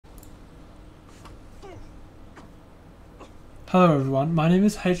Hello everyone, my name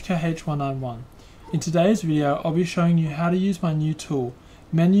is HKH191. In today's video, I'll be showing you how to use my new tool,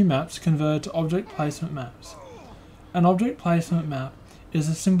 Menyoo Maps, converted to object placement maps. An object placement map is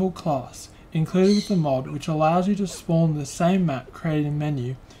a simple class included with the mod which allows you to spawn the same map created in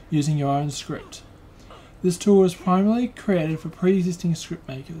Menyoo using your own script. This tool was primarily created for pre-existing script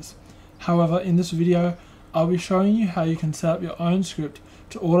makers. However, in this video, I'll be showing you how you can set up your own script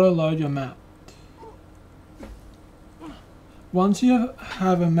to auto-load your map. Once you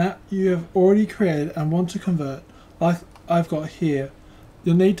have a map you have already created and want to convert, like I've got here,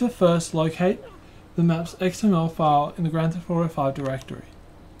 you'll need to first locate the map's XML file in the Grand Theft Auto 5 directory.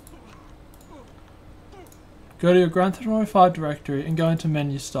 Go to your Grand Theft Auto 5 directory and go into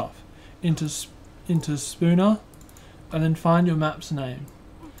Menu Stuff, into Spooner, and then find your map's name.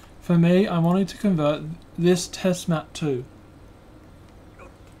 For me, I'm wanting to convert this test map to.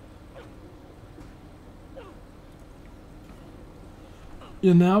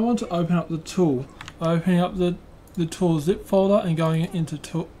 You'll now want to open up the tool by opening up the tool zip folder and going into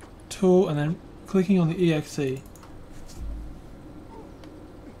tool and then clicking on the exe.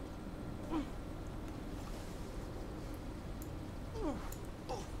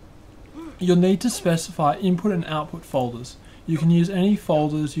 You'll need to specify input and output folders. You can use any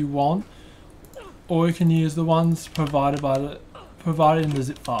folders you want, or you can use the ones provided in the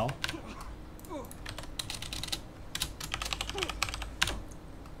zip file.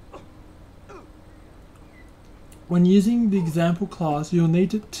 When using the example class, you'll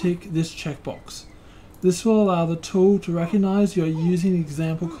need to tick this checkbox. This will allow the tool to recognize you are using the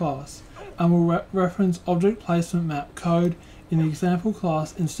example class and will reference object placement map code in the example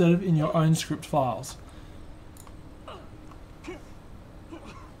class instead of in your own script files.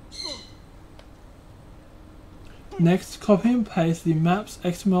 Next, copy and paste the map's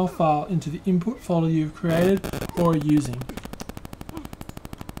XML file into the input folder you've created or are using.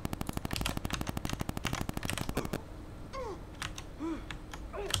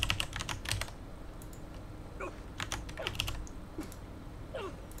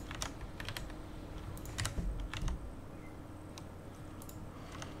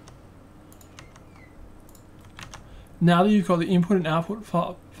 Now that you've got the input and output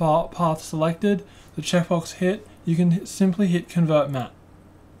file path selected, the checkbox hit, you can simply hit Convert Map.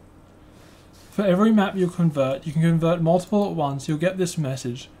 For every map you'll convert, you can convert multiple at once. You'll get this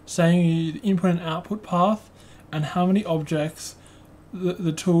message saying the input and output path and how many objects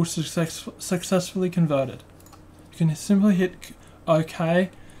the tool successfully converted. You can simply hit OK.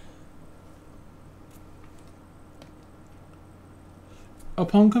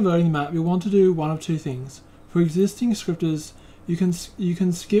 Upon converting the map, you'll want to do one of two things. For existing scripters, you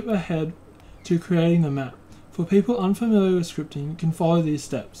can skip ahead to creating the map. For people unfamiliar with scripting, you can follow these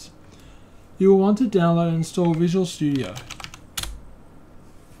steps. You will want to download and install Visual Studio.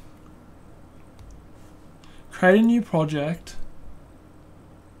 Create a new project.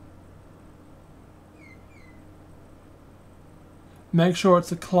 Make sure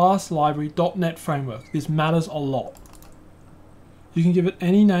it's a class library .NET framework. This matters a lot. You can give it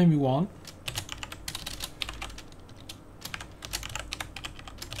any name you want.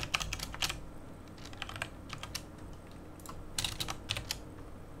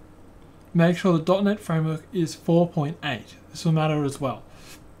 Make sure the .NET framework is 4.8. This will matter as well.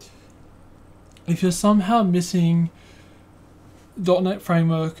 If you're somehow missing .NET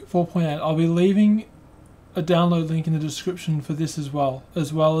framework 4.8, I'll be leaving a download link in the description for this as well as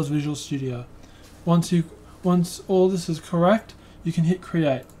Visual Studio. Once all this is correct, you can hit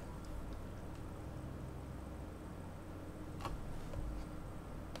Create.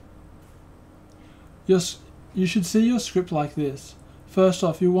 You should see your script like this. First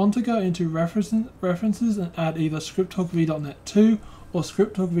off, you want to go into references and add either scripthook.v.NET 2 or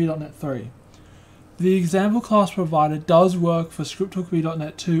scripthook.v.NET 3. The example class provided does work for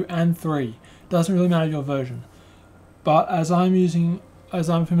scripthook.v.NET 2 and 3. Doesn't really matter your version. But as I'm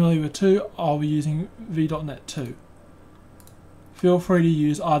familiar with 2, I'll be using v.NET 2. Feel free to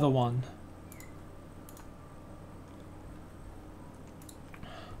use either one.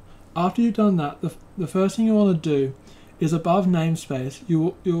 After you've done that, the first thing you want to do is above namespace,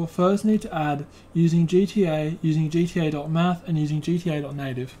 you will first need to add using GTA, using gta.math, and using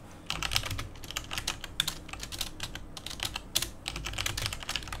gta.native.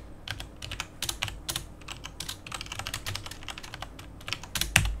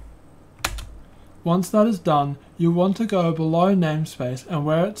 Once that is done, you'll want to go below namespace and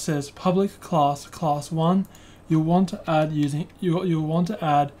where it says public class, class 1, you'll want to add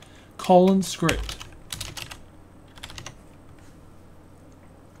 :script.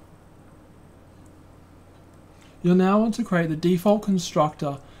 You'll now want to create the default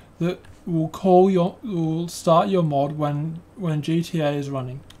constructor that will start your mod when GTA is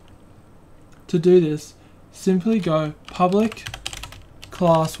running. To do this, simply go public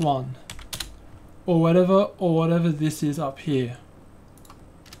class 1 or whatever this is up here.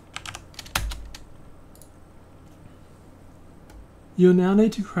 You'll now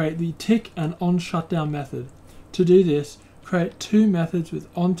need to create the tick and on shutdown method. To do this, create two methods with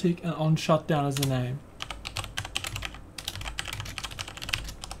on tick and on shutdown as the name.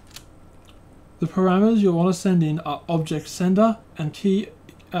 The parameters you'll want to send in are object sender and key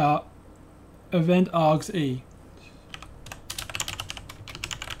event args e.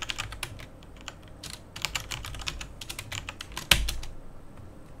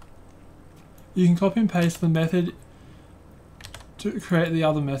 You can copy and paste the method to create the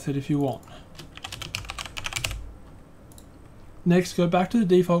other method if you want. Next, go back to the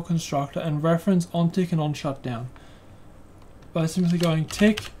default constructor and reference onTick and onShutdown by simply going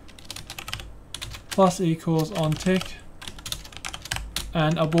tick plus equals onTick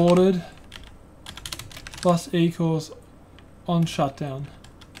and aborted plus equals onShutdown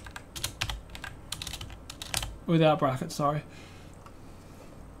without brackets, sorry.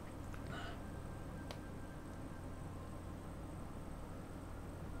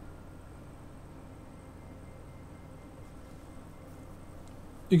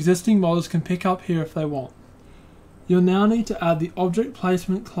 Existing modders can pick up here if they want. You'll now need to add the object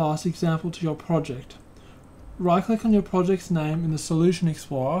placement class example to your project. Right click on your project's name in the Solution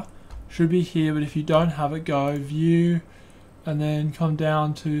Explorer, should be here, but if you don't have it, go View and then come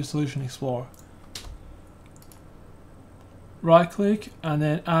down to Solution Explorer. Right click and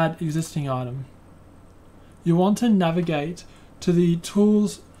then add existing item. You want to navigate to the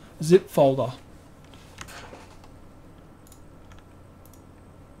Tools zip folder.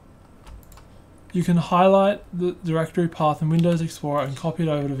 You can highlight the directory path in Windows Explorer and copy it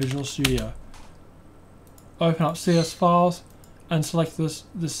over to Visual Studio. Open up CS files and select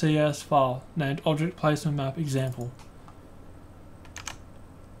the CS file named Object Placement Map Example.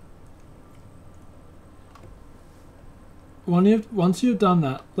 Once you've done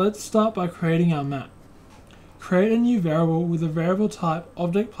that, let's start by creating our map. Create a new variable with a variable type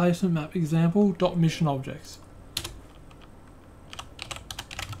Object Placement Map Example.MissionObjects.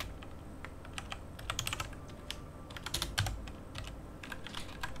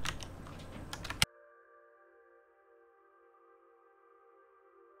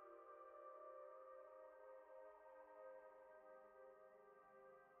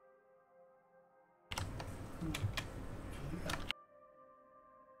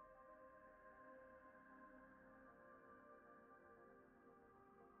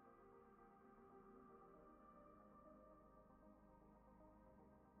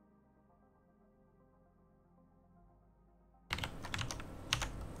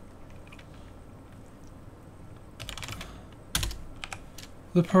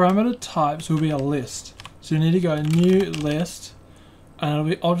 The parameter types will be a list, so you need to go new list and it'll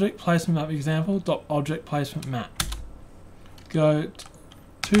be object placement map example.object placement map. Go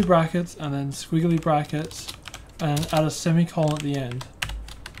two brackets and then squiggly brackets and add a semicolon at the end.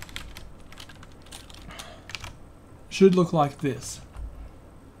 Should look like this.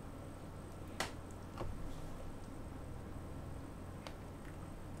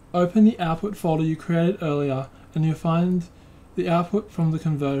 Open the output folder you created earlier and you'll find the output from the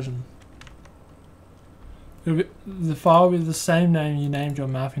conversion. The file will be the same name you named your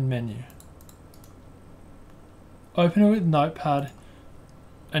map in Menyoo. Open it with Notepad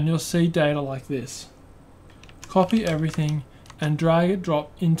and you'll see data like this. Copy everything and drag it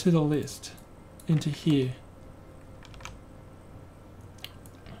drop into the list, into here.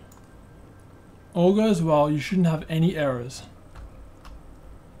 All goes well, you shouldn't have any errors.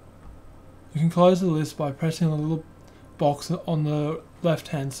 You can close the list by pressing the little box on the left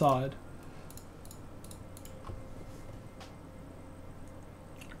hand side.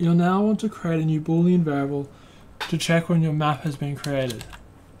 You'll now want to create a new Boolean variable to check when your map has been created.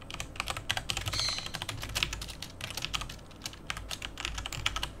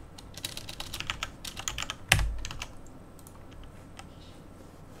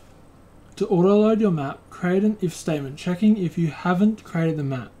 To auto-load your map, create an if statement checking if you haven't created the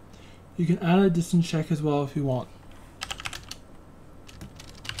map. You can add a distance check as well if you want.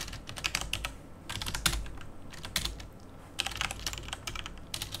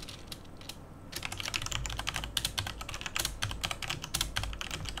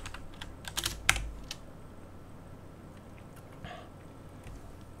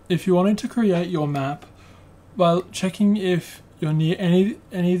 If you wanted to create your map by checking if you're near any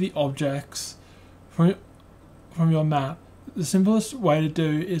of the objects, from your map, the simplest way to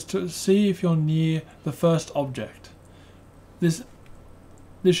do is to see if you're near the first object. This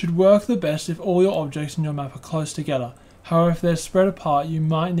should work the best if all your objects in your map are close together. However, if they're spread apart, you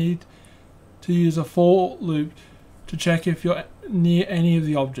might need to use a for loop to check if you're near any of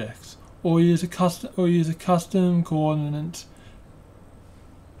the objects, or use a custom coordinate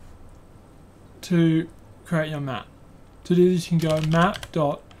to create your map. To do this, you can go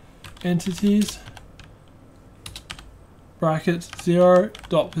map.entities brackets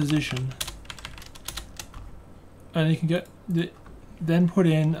 0.position, and you can get then put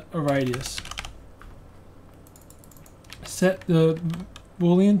in a radius. Set the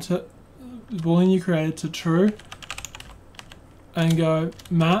boolean you created to true, and go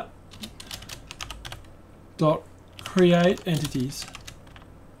map.create entities.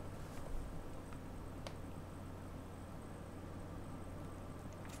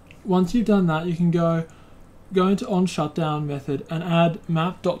 Once you've done that, you can go into onShutdown method and add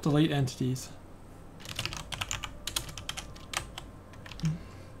map.delete entities.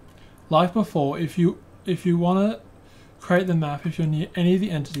 Like before, if you want to create the map, if you're near any of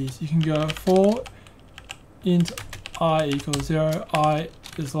the entities, you can go for int I equals 0, I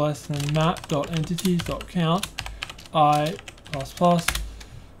is less than map.entities.count I plus plus.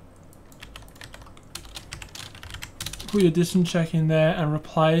 Put your distance check in there and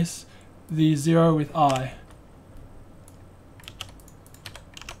replace the 0 with I.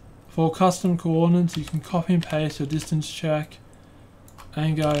 For custom coordinates, you can copy and paste your distance check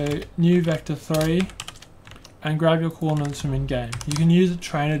and go new vector 3 and grab your coordinates from in-game. You can use a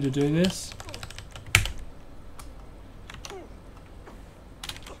trainer to do this.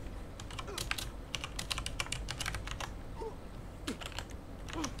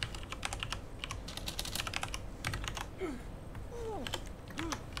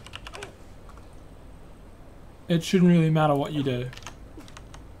 It shouldn't really matter what you do.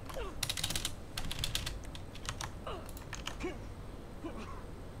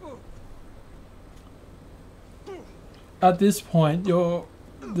 At this point,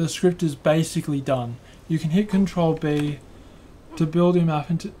 the script is basically done. You can hit Control B to build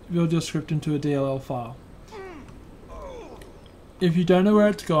your script into a DLL file. If you don't know where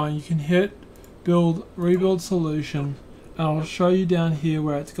it's going, you can hit rebuild solution, and I'll show you down here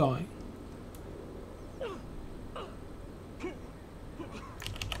where it's going.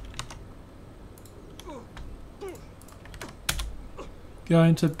 Go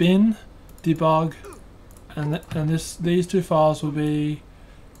into bin, debug, and these two files will be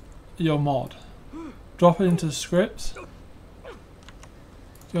your mod. Drop it into scripts.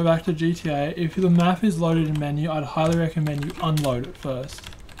 Go back to GTA. If the map is loaded in Menyoo, I'd highly recommend you unload it first.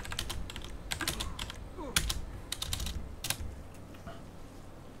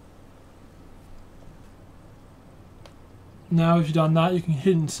 Now if you've done that, you can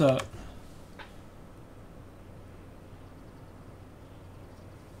hit insert.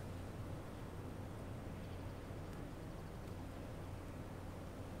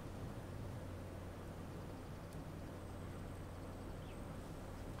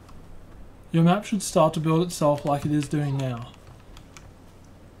 Your map should start to build itself like it is doing now.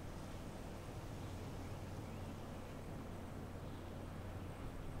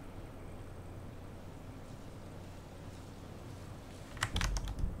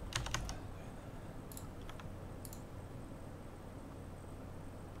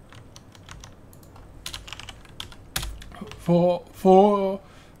 For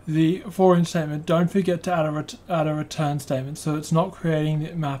the for-in statement, don't forget to add a return statement so it's not creating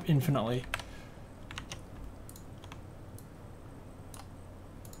the map infinitely.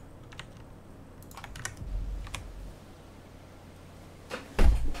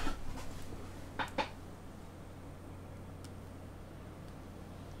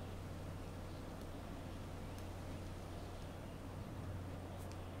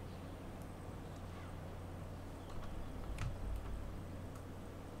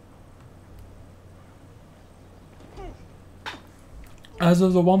 As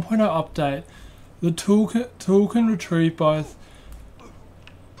of the 1.0 update, the tool can retrieve both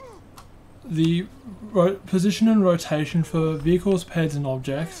the position and rotation for vehicles, peds, and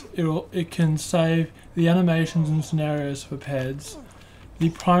objects. It can save the animations and scenarios for peds, the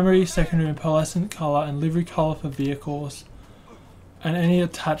primary, secondary, and pearlescent color and livery color for vehicles, and any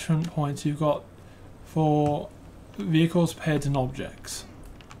attachment points you've got for vehicles, peds, and objects.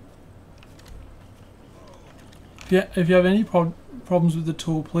 If you have any problems with the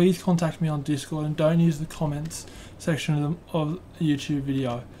tool, please contact me on Discord and don't use the comments section of the YouTube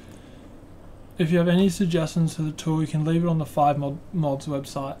video. If you have any suggestions for the tool, you can leave it on the 5mods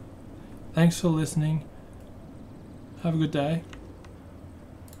website. Thanks for listening. Have a good day.